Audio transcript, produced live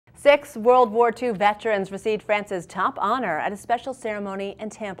6 World War II veterans received France's top honor at a special ceremony in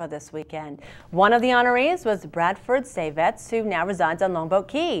Tampa this weekend. One of the honorees was Bradford Sayvetz, who now resides on Longboat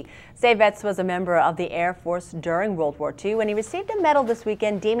Key. Sayvetz was a member of the Air Force during World War II, and he received a medal this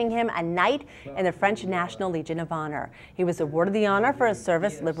weekend deeming him a Knight in the French National Legion of Honor. He was awarded the honor for his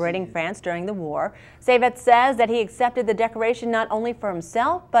service liberating France during the war. Sayvetz says that he accepted the decoration not only for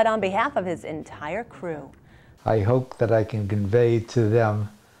himself, but on behalf of his entire crew. I hope that I can convey to them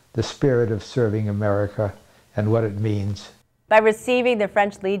the spirit of serving America and what it means. By receiving the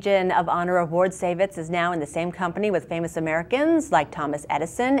French Legion of Honor Award, Sayvetz is now in the same company with famous Americans like Thomas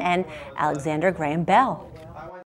Edison and Alexander Graham Bell.